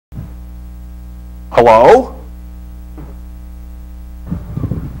Hello?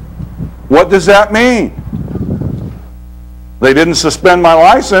 What does that mean? They didn't suspend my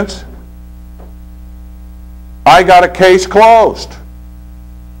license. I got a case closed.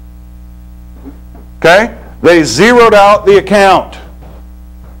 Okay? They zeroed out the account.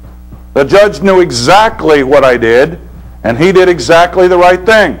 The judge knew exactly what I did, and he did exactly the right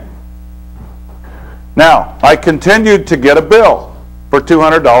thing. Now, I continued to get a bill for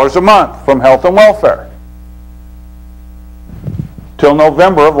 $200 a month from Health and Welfare till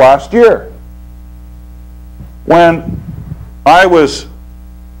November of last year, when I was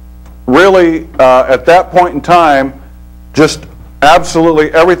really, at that point in time, just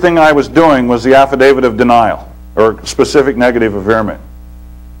absolutely everything I was doing was the affidavit of denial, or specific negative averment.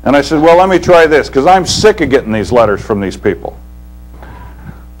 And I said, well, let me try this, because I'm sick of getting these letters from these people.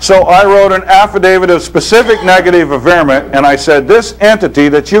 So I wrote an affidavit of specific negative averment, and I said, this entity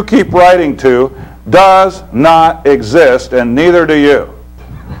that you keep writing to does not exist, and neither do you.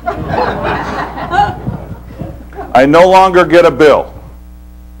 I no longer get a bill.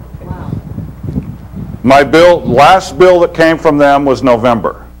 My bill, last bill that came from them was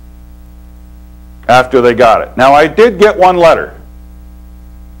November, after they got it. Now, I did get one letter,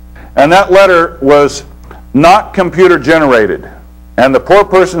 and that letter was not computer generated, and the poor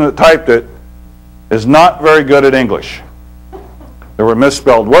person that typed it is not very good at English. There were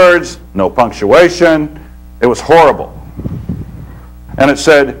misspelled words, no punctuation. It was horrible. And it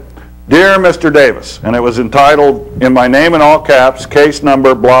said, "Dear Mr. Davis," and it was entitled in my name in all caps, case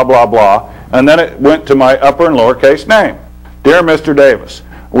number, blah, blah, blah. And then it went to my upper and lowercase name. "Dear Mr. Davis,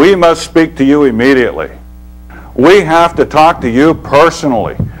 we must speak to you immediately. We have to talk to you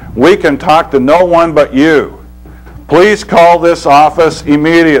personally. We can talk to no one but you. Please call this office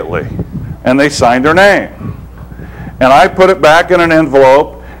immediately." And they signed their name. And I put it back in an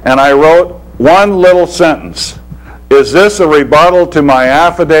envelope, and I wrote one little sentence. "Is this a rebuttal to my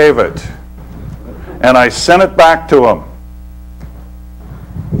affidavit?" And I sent it back to them.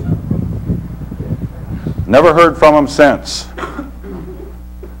 Never heard from them since.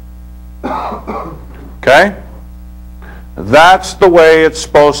 Okay? That's the way it's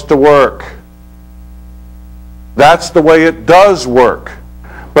supposed to work. That's the way it does work.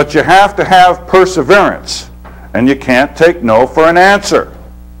 But you have to have perseverance, and you can't take no for an answer.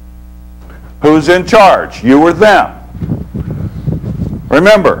 Who's in charge? You or them?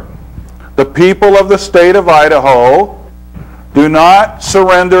 Remember, the people of the state of Idaho do not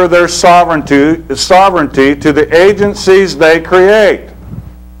surrender their sovereignty to the agencies they create.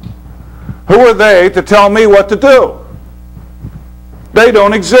 Who are they to tell me what to do? They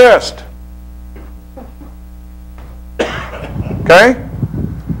don't exist. Okay?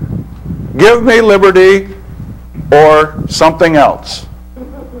 Give me liberty or something else.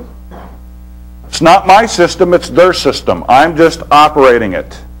 It's not my system, it's their system. I'm just operating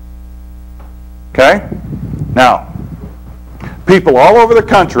it. Okay? Now, people all over the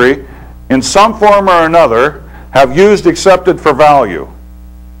country, in some form or another, have used accepted for value,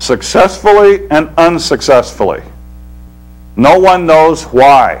 successfully and unsuccessfully. No one knows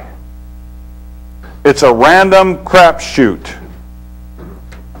why. It's a random crapshoot.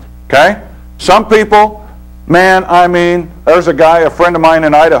 Okay? Some people, man, I mean, there's a guy, a friend of mine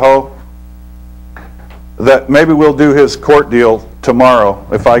in Idaho, that maybe we'll do his court deal tomorrow,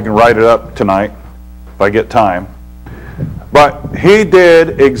 if I can write it up tonight, if I get time. But he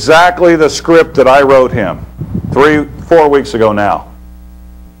did exactly the script that I wrote him 3-4 weeks ago now.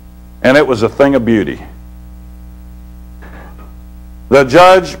 And it was a thing of beauty. The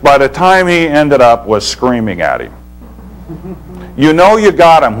judge, by the time he ended up, was screaming at him. You know you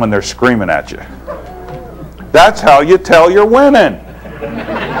got him when they're screaming at you. That's how you tell you're winning.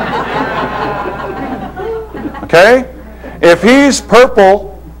 Okay? If he's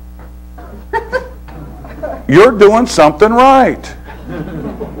purple, you're doing something right.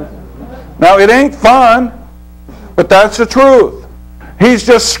 Now, it ain't fun, but that's the truth. He's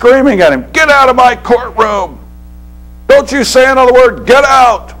just screaming at him, "Get out of my courtroom. Don't you say another word, get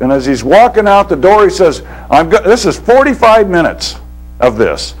out." And as he's walking out the door, he says, this is 45 minutes of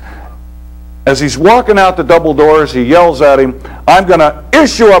this. As he's walking out the double doors, he yells at him, "I'm going to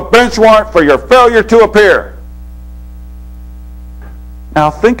issue a bench warrant for your failure to appear." Now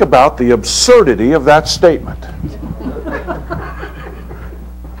think about the absurdity of that statement.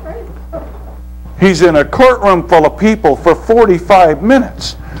 He's in a courtroom full of people for 45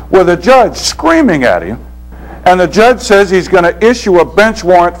 minutes with a judge screaming at him, and the judge says he's going to issue a bench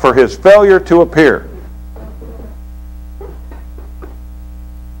warrant for his failure to appear.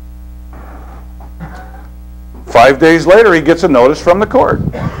 "5 days later, he gets a notice from the court.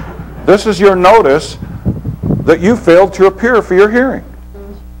 This is your notice that you failed to appear for your hearing.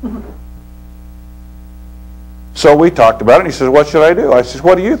 So we talked about it, and he says, what should I do? I says,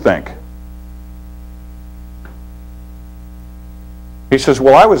 what do you think? He says,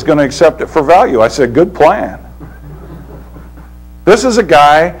 well, I was going to accept it for value. I said, good plan. This is a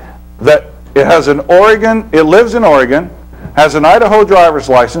guy that lives in Oregon, has an Idaho driver's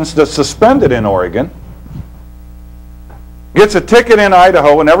license that's suspended in Oregon, gets a ticket in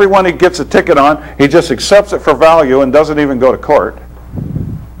Idaho, and everyone he gets a ticket on, he just accepts it for value and doesn't even go to court.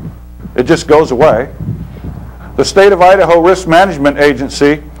 It just goes away. The State of Idaho Risk Management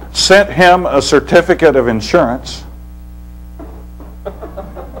Agency sent him a certificate of insurance.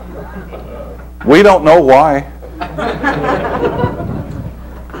 We don't know why.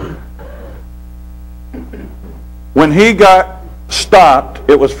 When he got stopped,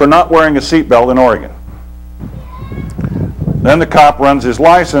 it was for not wearing a seatbelt in Oregon. Then the cop runs his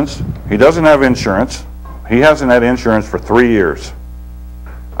license. He doesn't have insurance. He hasn't had insurance for 3 years.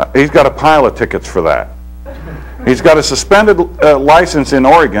 He's got a pile of tickets for that. He's got a suspended license in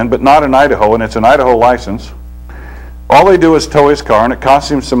Oregon, but not in Idaho, and it's an Idaho license. All they do is tow his car, and it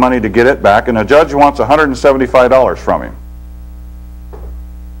costs him some money to get it back, and the judge wants $175 from him.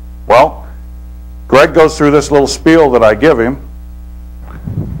 Well, Greg goes through this little spiel that I give him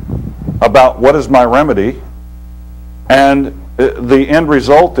about what is my remedy, and the end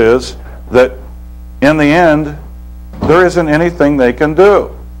result is that in the end, there isn't anything they can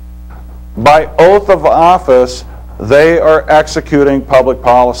do. By oath of office, they are executing public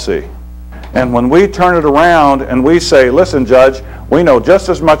policy. And when we turn it around and we say, listen, Judge, we know just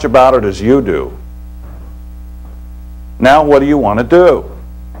as much about it as you do. Now what do you want to do?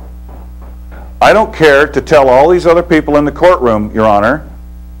 I don't care to tell all these other people in the courtroom, Your Honor,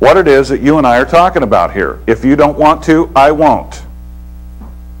 what it is that you and I are talking about here. If you don't want to, I won't.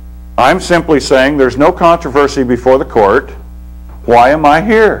 I'm simply saying there's no controversy before the court. Why am I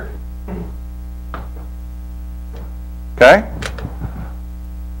here? Okay?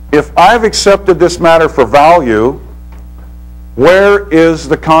 If I've accepted this matter for value, where is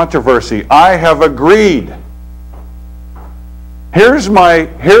the controversy? I have agreed. Here's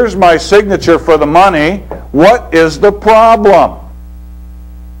my signature for the money. What is the problem?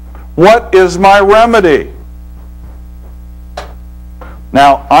 What is my remedy?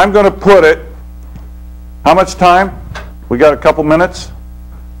 Now, I'm going to put it, how much time? We got a couple minutes?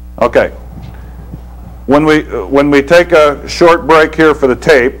 Okay. When we take a short break here for the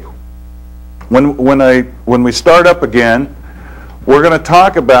tape, when we start up again, we're going to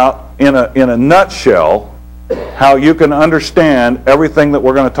talk about in a nutshell how you can understand everything that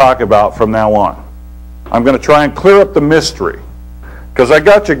we're going to talk about from now on. I'm going to try and clear up the mystery because I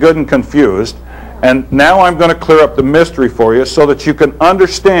got you good and confused, and now I'm going to clear up the mystery for you so that you can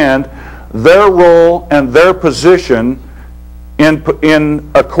understand their role and their position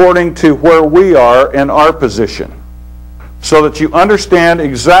in according to where we are in our position, so that you understand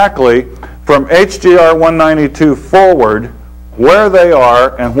exactly from HJR 192 forward where they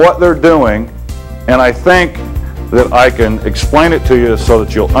are and what they're doing, and I think that I can explain it to you so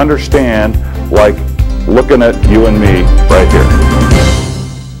that you'll understand, like looking at you and me right here.